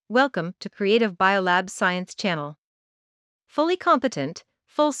Welcome to Creative Biolab's Science Channel. Fully competent,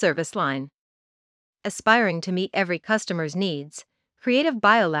 full service line. Aspiring to meet every customer's needs, Creative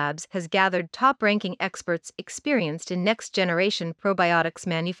Biolabs has gathered top-ranking experts experienced in next-generation probiotics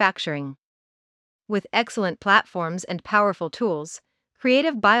manufacturing. With excellent platforms and powerful tools,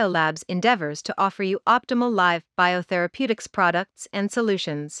 Creative Biolabs endeavors to offer you optimal live biotherapeutics products and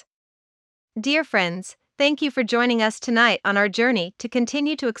solutions. Dear friends, thank you for joining us tonight on our journey to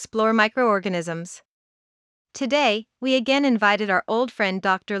continue to explore microorganisms. Today, we again invited our old friend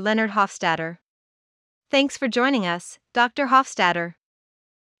Dr. Leonard Hofstadter. Thanks for joining us, Dr. Hofstadter.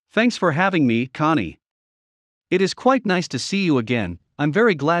 Thanks for having me, Connie. It is quite nice to see you again. I'm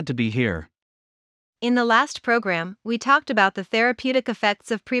very glad to be here. In the last program, we talked about the therapeutic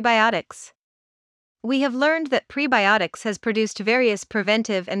effects of prebiotics. We have learned that prebiotics has produced various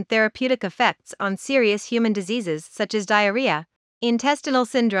preventive and therapeutic effects on serious human diseases such as diarrhea, intestinal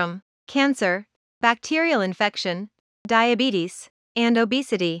syndrome, cancer, bacterial infection, diabetes, and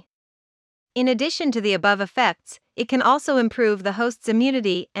obesity. In addition to the above effects, it can also improve the host's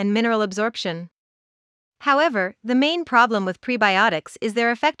immunity and mineral absorption. However, the main problem with prebiotics is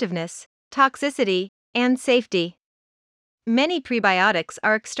their effectiveness, toxicity, and safety. Many prebiotics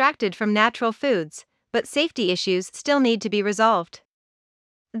are extracted from natural foods, but safety issues still need to be resolved.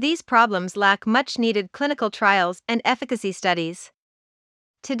 These problems lack much needed clinical trials and efficacy studies.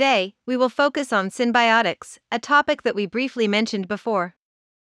 Today, we will focus on synbiotics, a topic that we briefly mentioned before.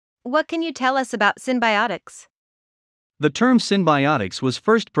 What can you tell us about synbiotics? The term synbiotics was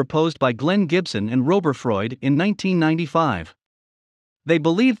first proposed by Glenn Gibson and Robert Freud in 1995. They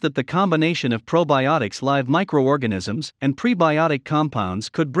believed that the combination of probiotics live microorganisms and prebiotic compounds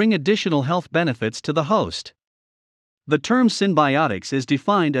could bring additional health benefits to the host. The term synbiotics is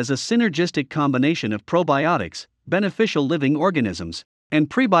defined as a synergistic combination of probiotics, beneficial living organisms, and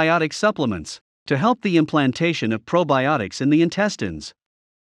prebiotic supplements to help the implantation of probiotics in the intestines.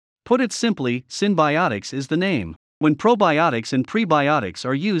 Put it simply, synbiotics is the name when probiotics and prebiotics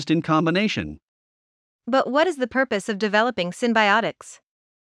are used in combination. But what is the purpose of developing synbiotics?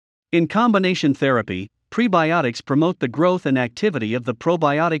 In combination therapy, prebiotics promote the growth and activity of the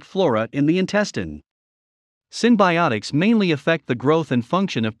probiotic flora in the intestine. Synbiotics mainly affect the growth and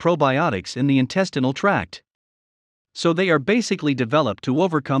function of probiotics in the intestinal tract. So they are basically developed to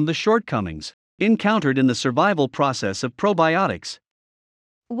overcome the shortcomings encountered in the survival process of probiotics.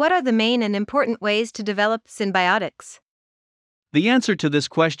 What are the main and important ways to develop synbiotics? The answer to this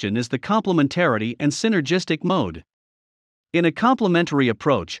question is the complementarity and synergistic mode. In a complementary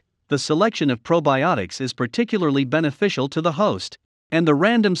approach, the selection of probiotics is particularly beneficial to the host, and the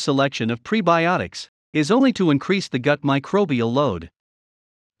random selection of prebiotics is only to increase the gut microbial load.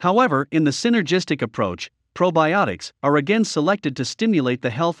 However, in the synergistic approach, probiotics are again selected to stimulate the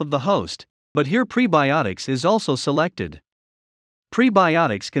health of the host, but here prebiotics is also selected.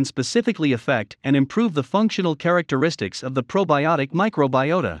 Prebiotics can specifically affect and improve the functional characteristics of the probiotic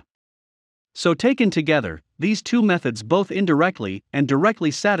microbiota. So taken together, these two methods both indirectly and directly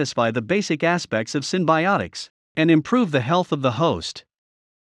satisfy the basic aspects of synbiotics and improve the health of the host.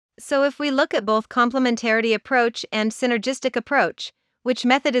 So if we look at both complementarity approach and synergistic approach, which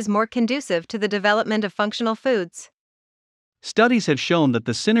method is more conducive to the development of functional foods? Studies have shown that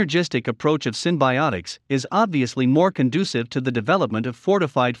the synergistic approach of synbiotics is obviously more conducive to the development of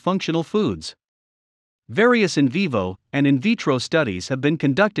fortified functional foods. Various in vivo and in vitro studies have been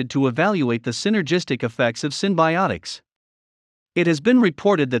conducted to evaluate the synergistic effects of synbiotics. It has been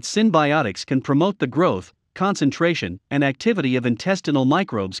reported that synbiotics can promote the growth, concentration, and activity of intestinal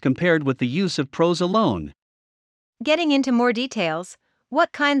microbes compared with the use of pros alone. Getting into more details,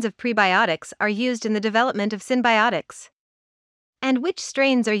 what kinds of prebiotics are used in the development of synbiotics? And which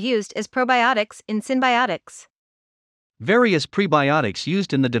strains are used as probiotics in synbiotics? Various prebiotics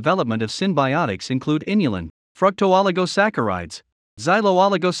used in the development of synbiotics include inulin, fructooligosaccharides,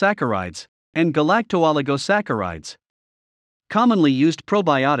 xylooligosaccharides, and galactooligosaccharides. Commonly used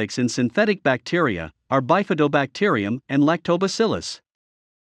probiotics in synthetic bacteria are Bifidobacterium and Lactobacillus.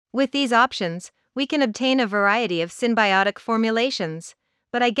 With these options, we can obtain a variety of symbiotic formulations,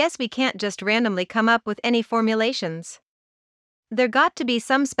 but I guess we can't just randomly come up with any formulations. There got to be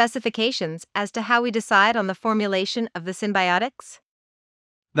some specifications as to how we decide on the formulation of the symbiotics?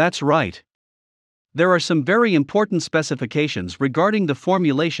 That's right. There are some very important specifications regarding the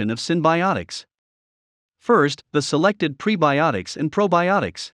formulation of synbiotics. First, the selected prebiotics and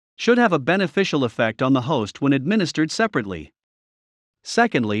probiotics should have a beneficial effect on the host when administered separately.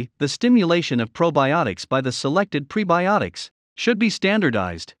 Secondly, the stimulation of probiotics by the selected prebiotics should be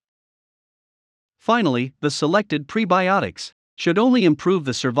standardized. Finally, the selected prebiotics should only improve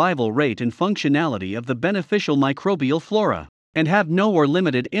the survival rate and functionality of the beneficial microbial flora, and have no or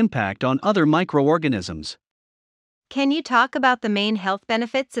limited impact on other microorganisms. Can you talk about the main health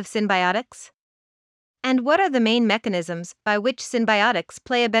benefits of symbiotics? And what are the main mechanisms by which symbiotics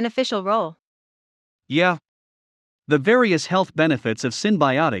play a beneficial role? Yeah. The various health benefits of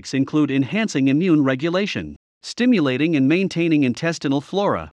symbiotics include enhancing immune regulation, stimulating and maintaining intestinal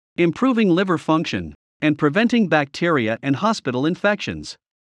flora, improving liver function, and preventing bacteria and hospital infections.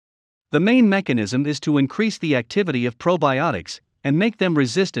 The main mechanism is to increase the activity of probiotics and make them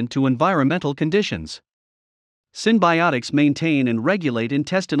resistant to environmental conditions. Synbiotics maintain and regulate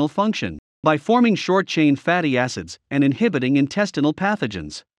intestinal function by forming short-chain fatty acids and inhibiting intestinal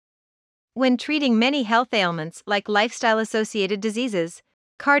pathogens. When treating many health ailments like lifestyle-associated diseases,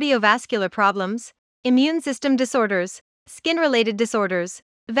 cardiovascular problems, immune system disorders, skin-related disorders,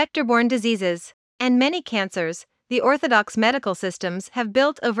 vector-borne diseases, and many cancers, the orthodox medical systems have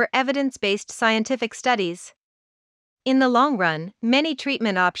built over evidence-based scientific studies. In the long run, many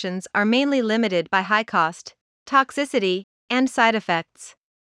treatment options are mainly limited by high cost, toxicity, and side effects.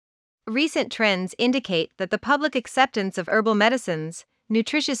 Recent trends indicate that the public acceptance of herbal medicines,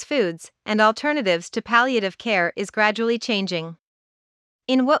 nutritious foods, and alternatives to palliative care is gradually changing.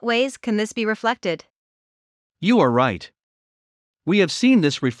 In what ways can this be reflected? You are right. We have seen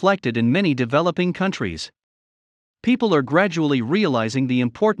this reflected in many developing countries. People are gradually realizing the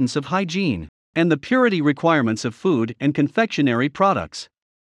importance of hygiene and the purity requirements of food and confectionery products.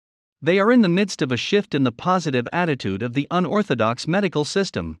 They are in the midst of a shift in the positive attitude of the unorthodox medical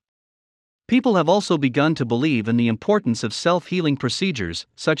system. People have also begun to believe in the importance of self-healing procedures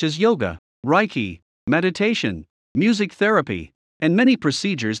such as yoga, Reiki, meditation, music therapy, and many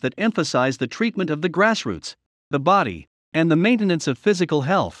procedures that emphasize the treatment of the grassroots, the body, and the maintenance of physical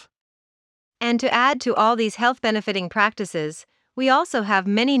health. And to add to all these health-benefiting practices, we also have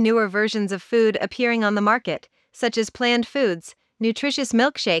many newer versions of food appearing on the market, such as planned foods, nutritious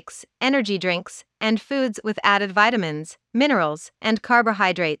milkshakes, energy drinks, and foods with added vitamins, minerals, and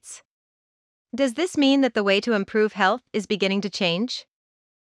carbohydrates. Does this mean that the way to improve health is beginning to change?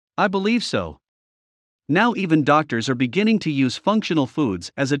 I believe so. Now even doctors are beginning to use functional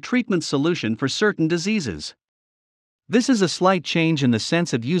foods as a treatment solution for certain diseases. This is a slight change in the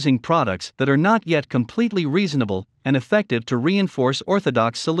sense of using products that are not yet completely reasonable and effective to reinforce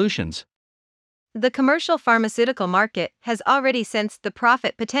orthodox solutions. The commercial pharmaceutical market has already sensed the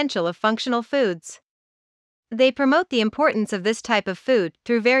profit potential of functional foods. They promote the importance of this type of food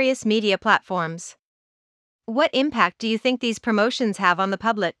through various media platforms. What impact do you think these promotions have on the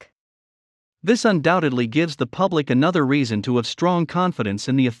public? This undoubtedly gives the public another reason to have strong confidence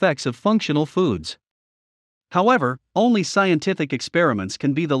in the effects of functional foods. However, only scientific experiments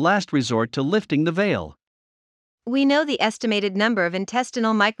can be the last resort to lifting the veil. We know the estimated number of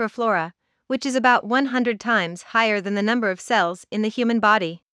intestinal microflora, which is about 100 times higher than the number of cells in the human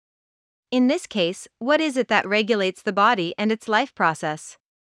body. In this case, what is it that regulates the body and its life process?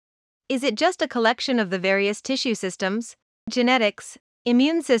 Is it just a collection of the various tissue systems, genetics,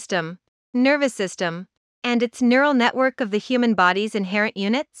 immune system, nervous system, and its neural network of the human body's inherent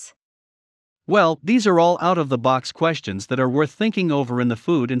units? Well, these are all out-of-the-box questions that are worth thinking over in the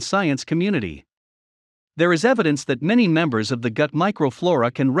food and science community. There is evidence that many members of the gut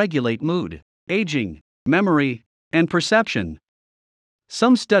microflora can regulate mood, aging, memory, and perception.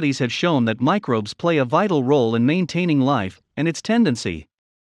 Some studies have shown that microbes play a vital role in maintaining life and its tendency.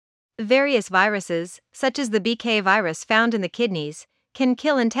 Various viruses, such as the BK virus found in the kidneys, can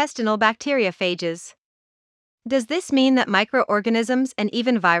kill intestinal bacteriophages. Does this mean that microorganisms and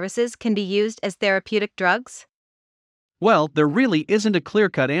even viruses can be used as therapeutic drugs? Well, there really isn't a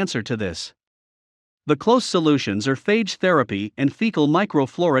clear-cut answer to this. The close solutions are phage therapy and fecal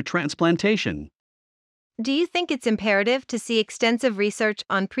microflora transplantation. Do you think it's imperative to see extensive research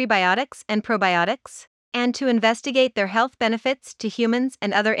on prebiotics and probiotics, and to investigate their health benefits to humans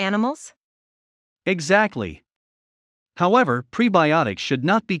and other animals? Exactly. However, prebiotics should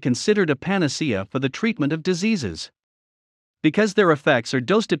not be considered a panacea for the treatment of diseases. Because their effects are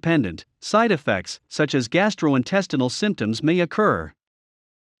dose-dependent, side effects, such as gastrointestinal symptoms, may occur.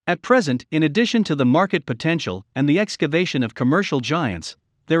 At present, in addition to the market potential and the excavation of commercial giants,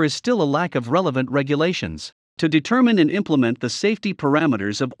 there is still a lack of relevant regulations to determine and implement the safety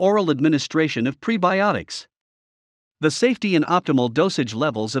parameters of oral administration of prebiotics. The safety and optimal dosage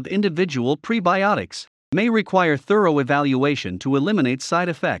levels of individual prebiotics may require thorough evaluation to eliminate side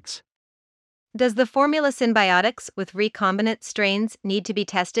effects. Does the formula Synbiotics with recombinant strains need to be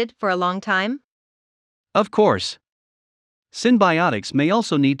tested for a long time? Of course. Synbiotics may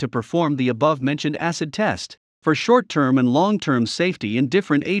also need to perform the above-mentioned acid test for short-term and long-term safety in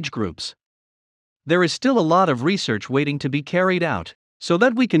different age groups. There is still a lot of research waiting to be carried out, so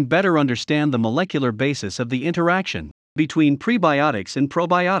that we can better understand the molecular basis of the interaction between prebiotics and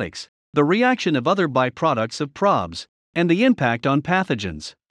probiotics, the reaction of other byproducts of probs, and the impact on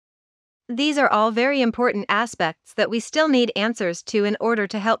pathogens. These are all very important aspects that we still need answers to in order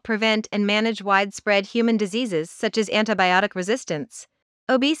to help prevent and manage widespread human diseases such as antibiotic resistance,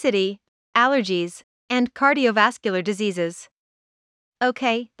 obesity, allergies, and cardiovascular diseases.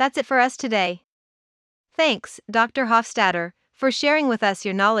 Okay, that's it for us today. Thanks, Dr. Hofstadter, for sharing with us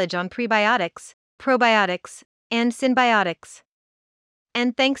your knowledge on prebiotics, probiotics, and synbiotics.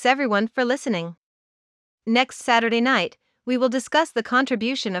 And thanks everyone for listening. Next Saturday night, we will discuss the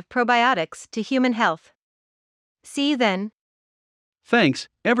contribution of probiotics to human health. See you then. Thanks,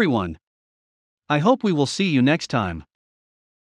 everyone. I hope we will see you next time.